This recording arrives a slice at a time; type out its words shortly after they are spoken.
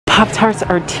Pop-Tarts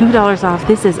are $2 off.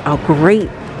 This is a great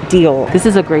deal. This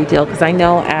is a great deal because I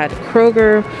know at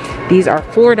Kroger, these are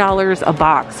 $4 a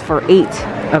box for 8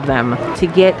 of them. To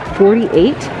get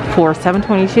 48 for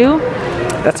 $7.22,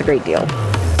 that's a great deal.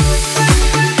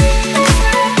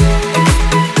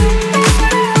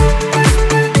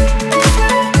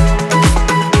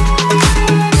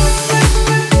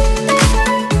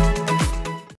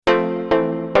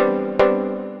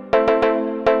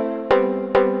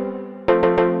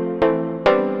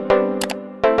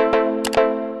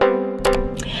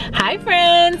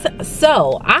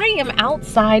 So I am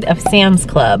outside of Sam's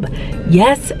Club.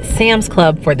 Yes, Sam's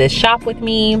Club for this shop with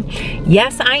me.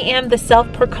 Yes, I am the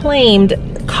self-proclaimed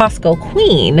Costco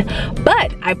queen,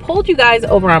 but I pulled you guys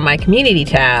over on my community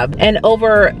tab and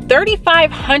over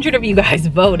 3,500 of you guys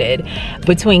voted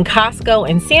between Costco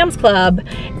and Sam's Club,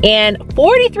 and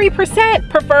 43%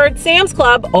 preferred Sam's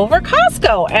Club over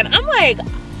Costco. And I'm like,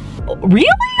 really?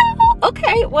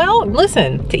 Okay, well,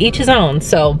 listen, to each his own.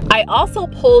 So I also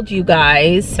polled you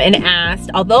guys and asked,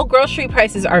 although grocery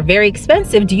prices are very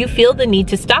expensive, do you feel the need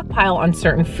to stockpile on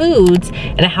certain foods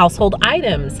and household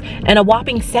items? And a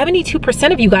whopping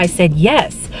 72% of you guys said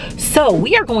yes. So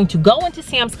we are going to go into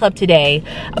Sam's Club today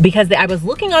because I was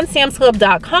looking on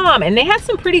samsclub.com and they have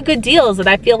some pretty good deals that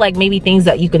I feel like maybe things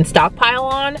that you can stockpile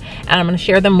on, and I'm gonna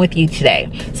share them with you today.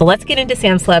 So let's get into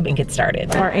Sam's Club and get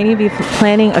started. Are any of you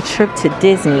planning a trip to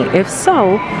Disney? If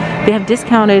so, they have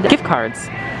discounted gift cards.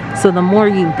 So the more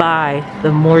you buy,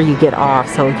 the more you get off.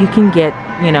 So you can get,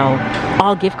 you know,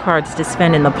 all gift cards to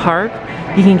spend in the park.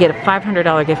 You can get a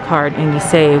 $500 gift card and you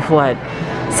save, what,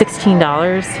 $16?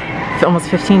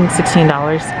 Almost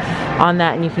 $16 on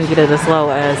that, and you can get it as low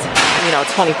as, you know,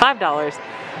 $25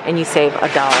 and you save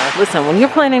 $1. Listen, when you're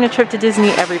planning a trip to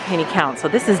Disney, every penny counts. So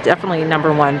this is definitely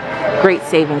 #1 great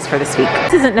savings for this week.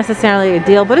 This isn't necessarily a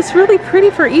deal, but it's really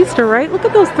pretty for Easter, right? Look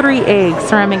at those 3 eggs,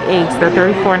 ceramic eggs. They're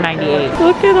 $34.98.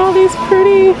 Look at all these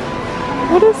pretty,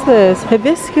 what is this?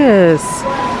 Hibiscus.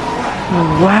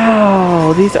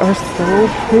 Wow, these are so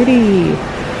pretty.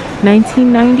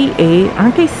 $19.98.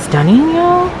 Aren't they stunning,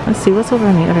 y'all? Let's see what's over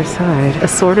on the other side.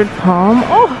 Assorted palm.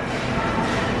 Oh,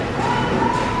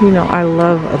 you know I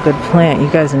love a good plant. You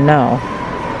guys know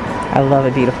I love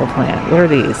a beautiful plant. What are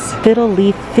these? Fiddle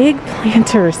leaf fig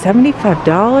planter,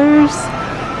 $75.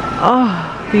 Oh,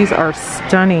 these are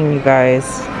stunning, you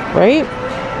guys. Right?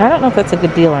 I don't know if that's a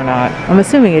good deal or not. I'm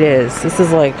assuming it is. This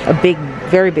is like a big,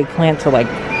 very big plant to like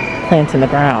plant in the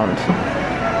ground.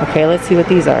 Okay, let's see what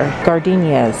these are.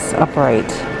 Gardenias,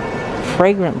 upright.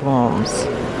 Fragrant blooms,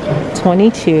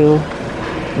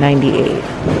 $22.98.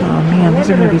 Oh man, these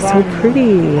are gonna be so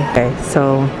pretty. Okay,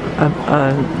 so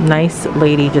a nice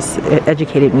lady just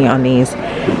educated me on these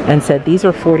and said these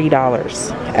are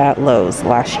 $40 at Lowe's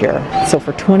last year. So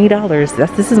for $20,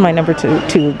 this is my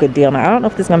 #2 good deal. Now I don't know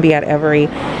if this is gonna be at every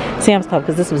Sam's Club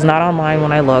because this was not online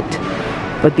when I looked.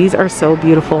 But these are so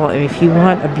beautiful, and if you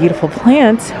want a beautiful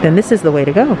plant, then this is the way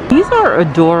to go. These are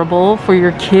adorable for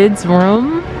your kids'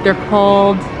 room. They're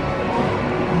called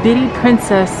Bitty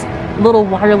Princess little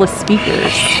wireless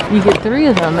speakers. You get 3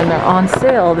 of them and they're on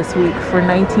sale this week for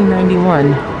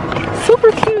 $19.91.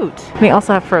 Super cute. They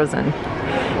also have Frozen.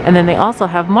 And then they also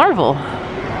have Marvel.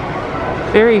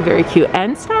 Very, very cute.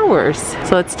 And Star Wars.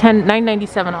 So it's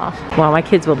 $9.97 off. Wow, my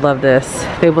kids would love this.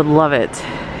 They would love it.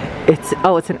 It's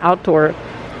an outdoor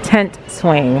tent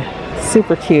swing.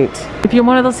 Super cute. If you're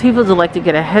one of those people who like to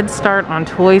get a head start on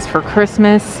toys for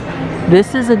Christmas,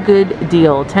 this is a good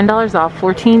deal. $10 off,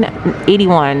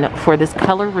 $14.81 for this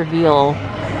color reveal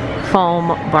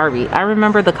foam Barbie. I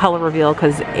remember the color reveal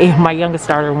because my youngest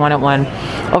daughter wanted one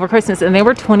over Christmas, and they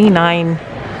were $29.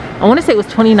 I want to say it was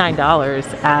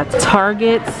 $29 at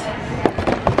Target.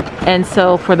 And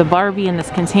so for the Barbie in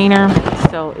this container,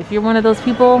 so if you're one of those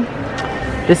people,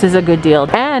 this is a good deal.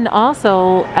 And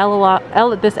also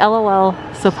this LOL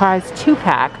surprise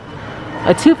 2-pack.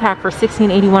 A 2-pack for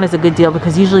 $16.81 is a good deal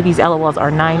because usually these LOLs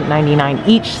are $9.99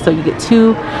 each, so you get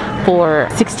 2 for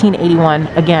 $16.81.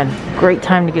 Again, great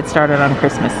time to get started on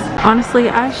Christmas. Honestly,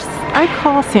 I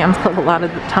call Sam's Club a lot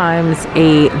of the times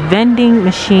a vending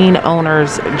machine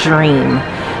owner's dream,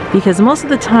 because most of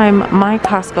the time my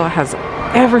Costco has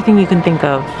everything you can think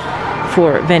of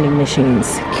for vending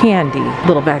machines. Candy,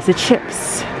 little bags of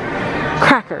chips,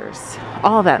 crackers,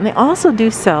 all that. And they also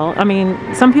do sell, I mean,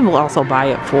 some people also buy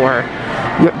it for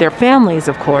their families,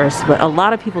 of course, but a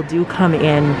lot of people do come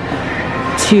in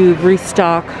to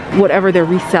restock whatever they're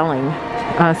reselling.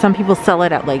 Some people sell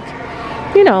it at, like,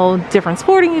 you know, different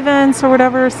sporting events or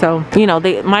whatever. So, you know,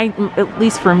 at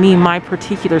least for me, my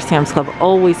particular Sam's Club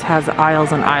always has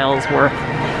aisles and aisles worth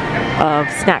of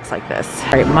snacks like this.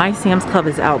 All right, my Sam's Club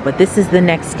is out, but this is the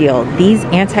next deal. These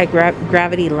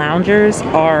anti-gravity loungers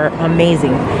are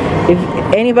amazing. If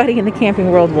anybody in the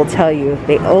camping world will tell you,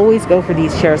 they always go for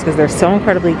these chairs because they're so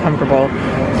incredibly comfortable.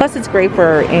 Plus it's great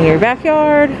for in your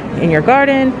backyard, in your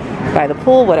garden, by the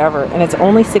pool, whatever, and it's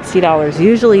only $60.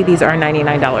 Usually these are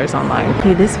 $99 online.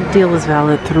 Okay, this deal is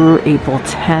valid through April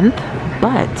 10th,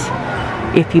 but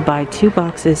if you buy 2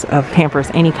 boxes of Pampers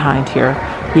any kind here,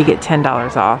 you get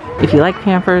 $10 off. If you like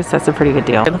Pampers, that's a pretty good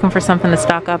deal. If you're looking for something to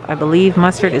stock up, I believe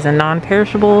mustard is a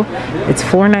non-perishable. It's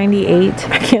 $4.98.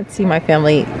 I can't see my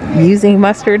family using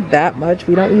mustard that much.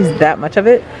 We don't use that much of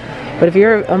it. But if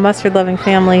you're a mustard loving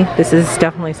family, this is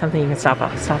definitely something you can stock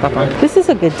up on. This is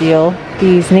a good deal.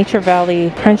 These Nature Valley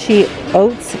Crunchy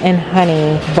Oats and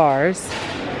Honey bars,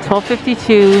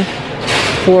 $12.52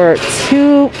 for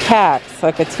 2 packs,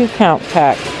 like a 2-count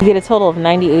pack. You get a total of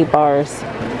 98 bars.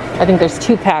 I think there's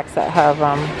 2 packs that have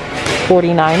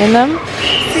 49 in them.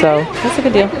 So that's a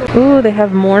good deal. Ooh, they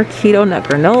have more keto nut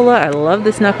granola. I love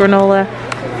this nut granola.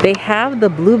 They have the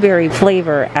blueberry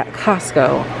flavor at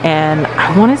Costco, and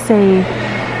I want to say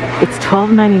it's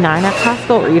 $12.99 at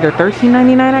Costco or either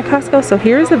 $13.99 at Costco. So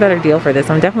here's a better deal for this.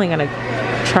 I'm definitely gonna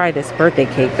try this birthday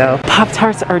cake though.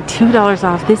 Pop-Tarts are $2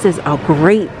 off. This is a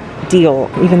great deal,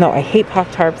 even though I hate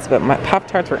Pop-Tarts, but my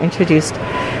Pop-Tarts were introduced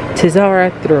to Zara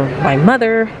through my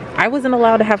mother. I wasn't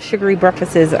allowed to have sugary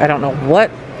breakfasts. I don't know what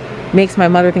makes my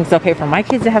mother think it's okay for my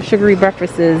kids to have sugary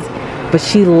breakfasts, but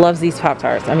she loves these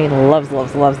Pop-Tarts. I mean, loves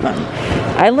them.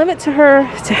 I limit to her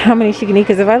to how many she can eat,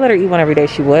 because if I let her eat one every day,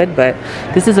 she would, but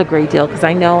this is a great deal because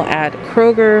I know at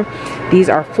Kroger, these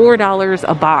are $4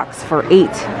 a box for 8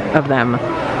 of them.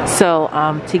 So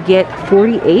to get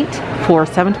 48 for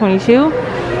 $7.22,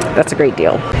 that's a great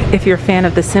deal. If you're a fan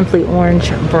of the Simply Orange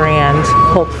brand,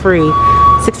 pulp-free,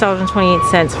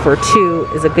 $6.28 for 2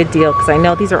 is a good deal because I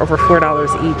know these are over $4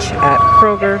 each at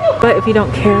Kroger. But if you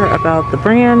don't care about the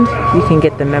brand, you can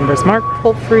get the Members Mark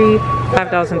pulp-free,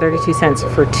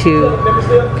 $5.32 for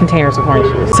 2 containers of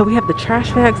orange juice. So we have the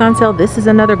trash bags on sale. This is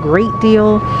another great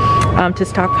deal to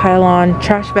stockpile on.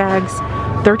 Trash bags,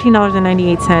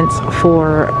 $13.98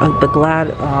 for the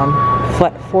Glad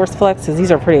Force Flex, because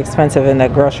these are pretty expensive in the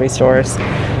grocery stores.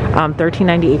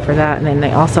 $13.98 for that, and then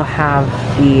they also have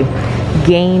the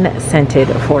Gain Scented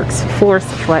Force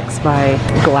Flex by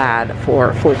Glad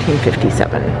for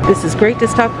 $14.57. This is great to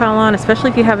stockpile on, especially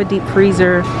if you have a deep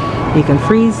freezer. You can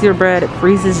freeze your bread. It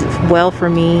freezes well for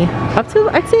me up to,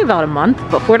 I'd say, about a month.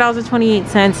 But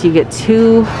 $4.28, you get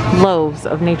 2 loaves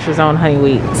of Nature's Own honey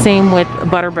wheat. Same with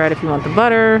butter bread if you want the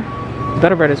butter.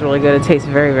 Butter bread is really good. It tastes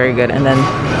very, very good. And then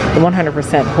the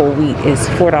 100% whole wheat is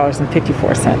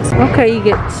 $4.54. Okay, you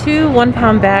get 2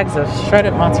 1-pound bags of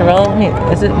shredded mozzarella.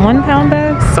 Is it 1-pound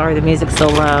bags? Sorry, the music's so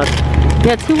loud.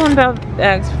 Yeah, 2 1-pound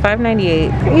bags for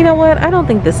 $5.98. You know what? I don't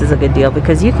think this is a good deal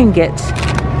because you can get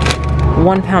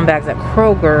 1-pound bags at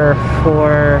Kroger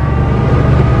for,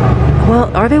 well,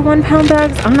 are they 1-pound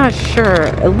bags? I'm not sure.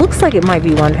 It looks like it might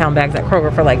be 1-pound bags at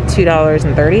Kroger for like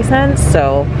 $2.30.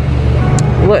 So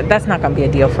well, that's not gonna be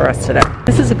a deal for us today.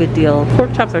 This is a good deal.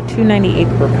 Pork chops are $2.98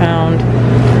 per pound.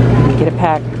 You get a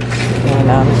pack, and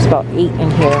there's about 8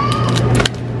 in here.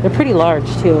 They're pretty large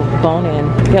too, bone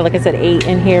in. Yeah, like I said, 8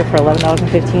 in here for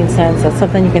 $11.15. That's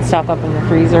something you can stock up in the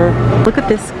freezer. Look at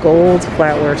this gold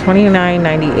flatware,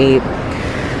 $29.98.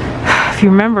 If you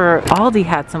remember, Aldi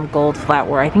had some gold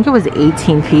flatware. I think it was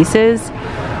 18 pieces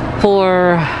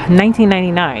for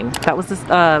 $19.99. That was just,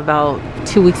 about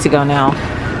 2 weeks ago now.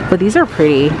 But these are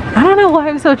pretty. I don't know why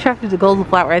I'm so attracted to gold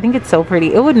flatware. I think it's so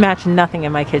pretty. It would match nothing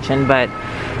in my kitchen, but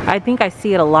I think I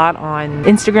see it a lot on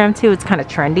Instagram too. It's kind of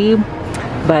trendy.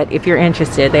 But if you're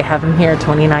interested, they have them here,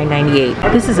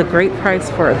 $29.98. This is a great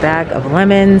price for a bag of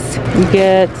lemons. You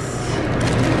get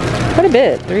quite a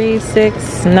bit, 3,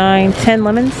 6, 9, 10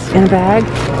 lemons in a bag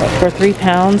for 3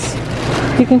 pounds.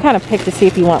 You can kind of pick to see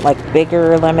if you want like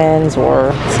bigger lemons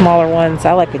or smaller ones.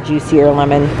 I like a juicier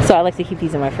lemon, so I like to keep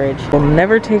these in my fridge. We'll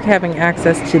never take having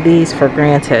access to these for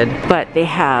granted, but they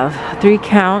have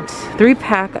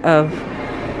 3-pack of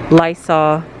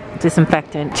Lysol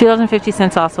disinfectant,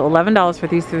 $2.50 also, $11 for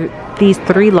these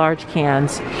 3 large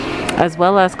cans, as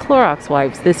well as Clorox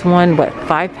wipes. This one, what,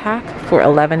 5-pack for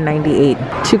 $11.98.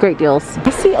 2 great deals. I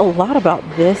see a lot about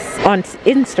this on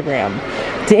Instagram.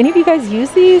 Do any of you guys use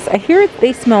these? I hear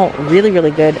they smell really, really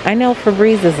good. I know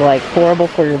Febreze is like horrible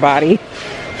for your body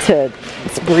to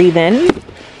breathe in,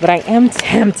 but I am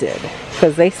tempted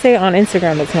because they say on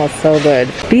Instagram it smells so good.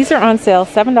 These are on sale,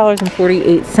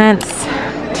 $7.48,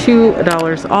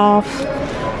 $2 off.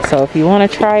 So if you want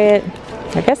to try it,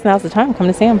 I guess now's the time. Come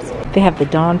to Sam's. They have the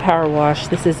Dawn Power Wash.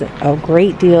 This is a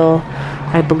great deal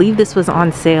I believe this was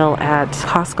on sale at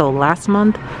Costco last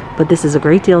month, but this is a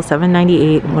great deal,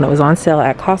 $7.98. When it was on sale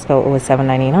at Costco, it was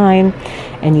 $7.99,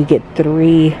 and you get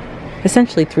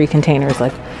essentially three containers,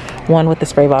 like one with the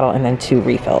spray bottle and then 2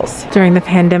 refills. During the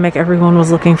pandemic, everyone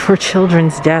was looking for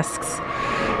children's desks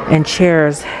and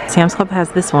chairs. Sam's Club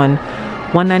has this one,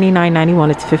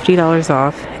 $199.91. It's $50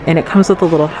 off, and it comes with a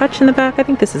little hutch in the back. I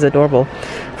think this is adorable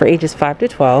for ages 5 to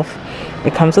 12.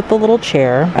 It comes with the little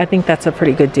chair. I think that's a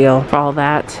pretty good deal for all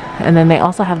that. And then they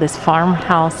also have this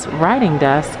farmhouse writing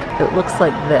desk. It looks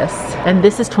like this, and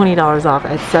this is $20 off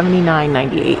at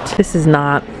 $79.98. This is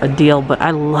not a deal, but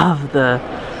I love the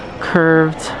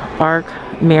curved arc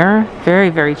mirror. Very,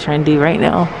 very trendy right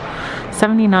now.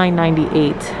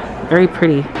 $79.98. Very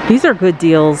pretty. These are good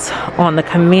deals on the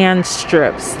command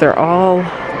strips. They're all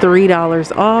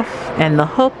 $3 off, and the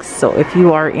hooks. So if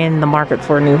you are in the market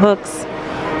for new hooks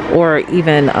or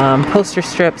even poster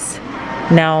strips,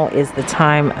 now is the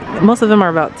time. Most of them are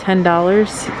about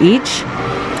 $10 each,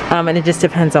 and it just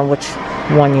depends on which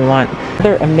one you want.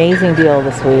 Another amazing deal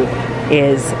this week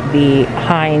is the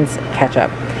Heinz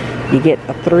ketchup. You get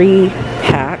a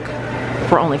 3-pack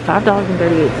for only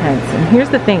 $5.38. And here's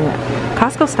the thing,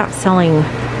 Costco stopped selling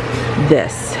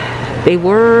this. They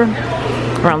were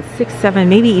around $6, $7,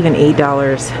 maybe even $8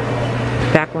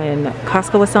 back when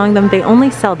Costco was selling them. They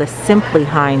only sell the Simply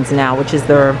Heinz now, which is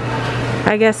their,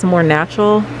 I guess, more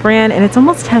natural brand, and it's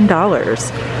almost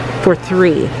 $10 for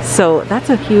 3. So that's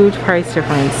a huge price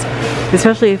difference,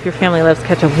 especially if your family loves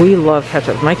ketchup. We love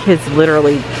ketchup. My kids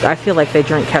literally, I feel like they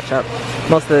drink ketchup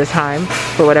most of the time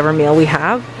for whatever meal we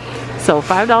have. So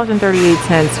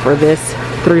 $5.38 for this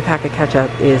 3-pack of ketchup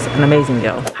is an amazing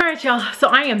deal. All right, y'all, so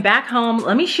I am back home.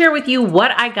 Let me share with you what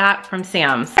I got from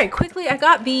Sam's. All right, quickly, I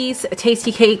got these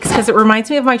tasty cakes because it reminds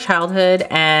me of my childhood,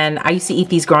 and I used to eat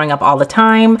these growing up all the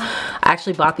time. I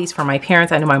actually bought these for my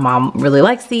parents. I know my mom really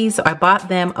likes these, so I bought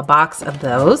them a box of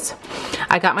those.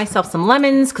 I got myself some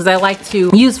lemons because I like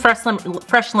to use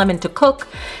fresh lemon to cook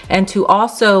and to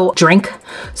also drink,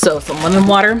 so some lemon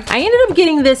water. I ended up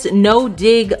getting this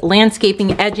no-dig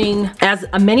landscaping edging. As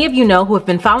many of you know who have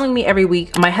been following me every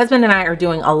week, my husband and I are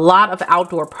doing a lot of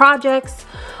outdoor projects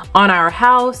on our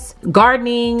house,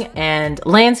 gardening and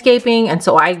landscaping, and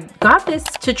so I got this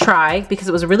to try because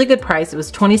it was a really good price. It was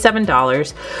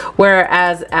 $27,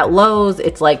 whereas at Lowe's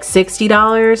it's like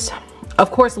 $60.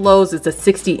 Of course, Lowe's is a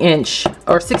 60-inch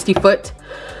or 60-foot.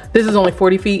 This is only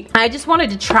 40 feet. I just wanted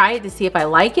to try it to see if I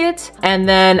like it. And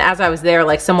then as I was there,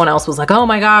 like someone else was like, oh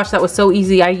my gosh, that was so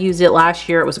easy. I used it last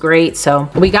year, it was great. So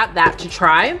we got that to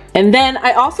try. And then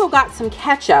I also got some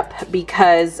ketchup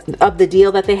because of the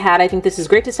deal that they had. I think this is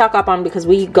great to stock up on because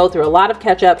we go through a lot of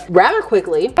ketchup rather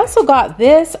quickly. I also got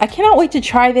this. I cannot wait to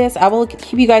try this. I will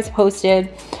keep you guys posted.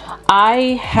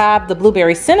 I have the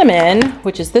blueberry cinnamon,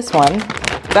 which is this one.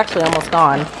 It's actually almost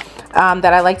gone.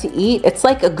 That I like to eat. It's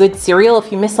like a good cereal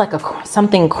if you miss like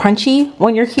something crunchy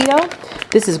when you're keto.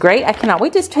 This is great. I cannot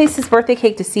wait to taste this birthday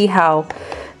cake to see how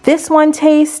this one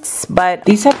tastes, but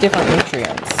these have different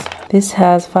nutrients. This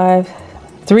has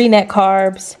 3 net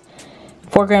carbs,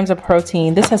 4 grams of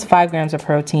protein. This has 5 grams of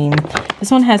protein.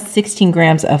 This one has 16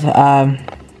 grams of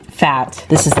fat.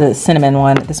 This is the cinnamon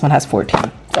one. This one has 14.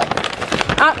 So,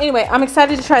 anyway, I'm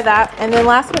excited to try that. And then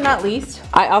last but not least,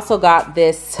 I also got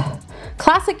this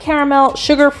classic caramel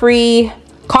sugar-free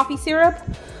coffee syrup.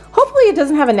 Hopefully it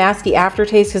doesn't have a nasty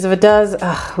aftertaste, because if it does,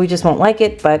 we just won't like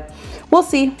it, but we'll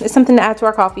see. It's something to add to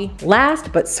our coffee.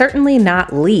 Last but certainly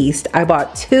not least, I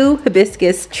bought 2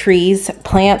 hibiscus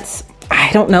plants.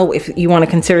 I don't know if you want to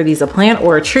consider these a plant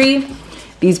or a tree.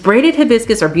 These braided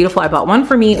hibiscus are beautiful. I bought one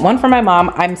for me, one for my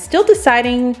mom. I'm still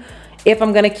deciding if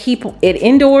I'm gonna keep it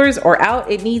indoors or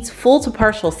out. It needs full to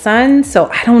partial sun,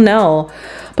 so I don't know.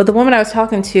 But the woman I was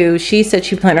talking to, she said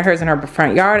she planted hers in her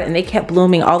front yard and they kept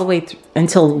blooming all the way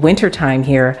until winter time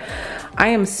here. I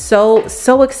am so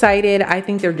excited. I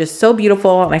think they're just so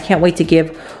beautiful and I can't wait to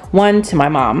give one to my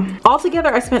mom.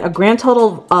 Altogether, I spent a grand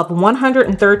total of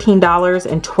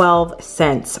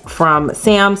 $113.12 from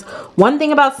Sam's. One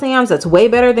thing about Sam's that's way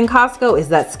better than Costco is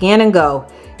that scan and go.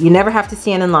 You never have to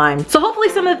stand in line. So hopefully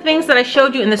some of the things that I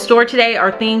showed you in the store today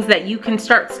are things that you can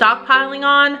start stockpiling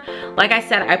on. Like I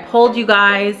said, I polled you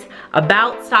guys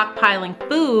about stockpiling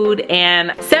food,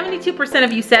 and 72%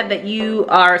 of you said that you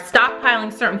are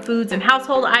stockpiling certain foods and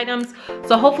household items.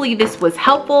 So hopefully this was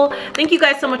helpful. Thank you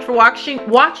guys so much for watching.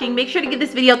 Make sure to give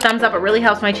this video a thumbs up. It really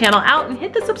helps my channel out, and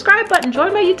hit the subscribe button.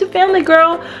 Join my YouTube family,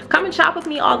 girl. Come and shop with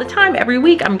me all the time. Every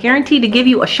week I'm guaranteed to give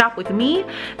you a shop with me.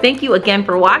 Thank you again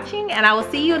for watching, and I will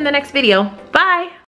see you in the next video. Bye.